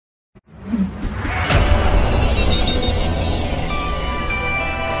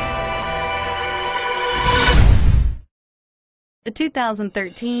the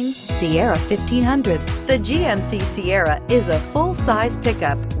 2013 Sierra 1500. The GMC Sierra is a full-size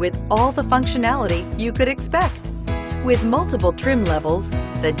pickup with all the functionality you could expect. With multiple trim levels,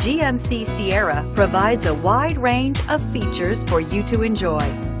 the GMC Sierra provides a wide range of features for you to enjoy.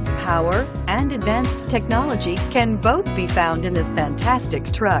 Power and advanced technology can both be found in this fantastic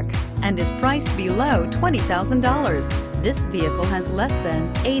truck and is priced below $20,000. This vehicle has less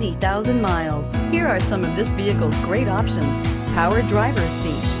than 80,000 miles. Here are some of this vehicle's great options: power driver's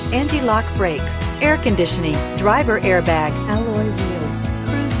seat, anti-lock brakes, air conditioning, driver airbag, alloy wheels,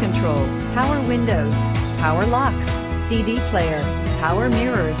 cruise control, power windows, power locks, CD player, power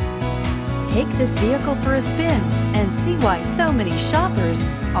mirrors. Take this vehicle for a spin and see why so many shoppers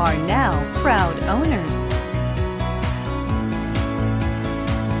are now proud owners.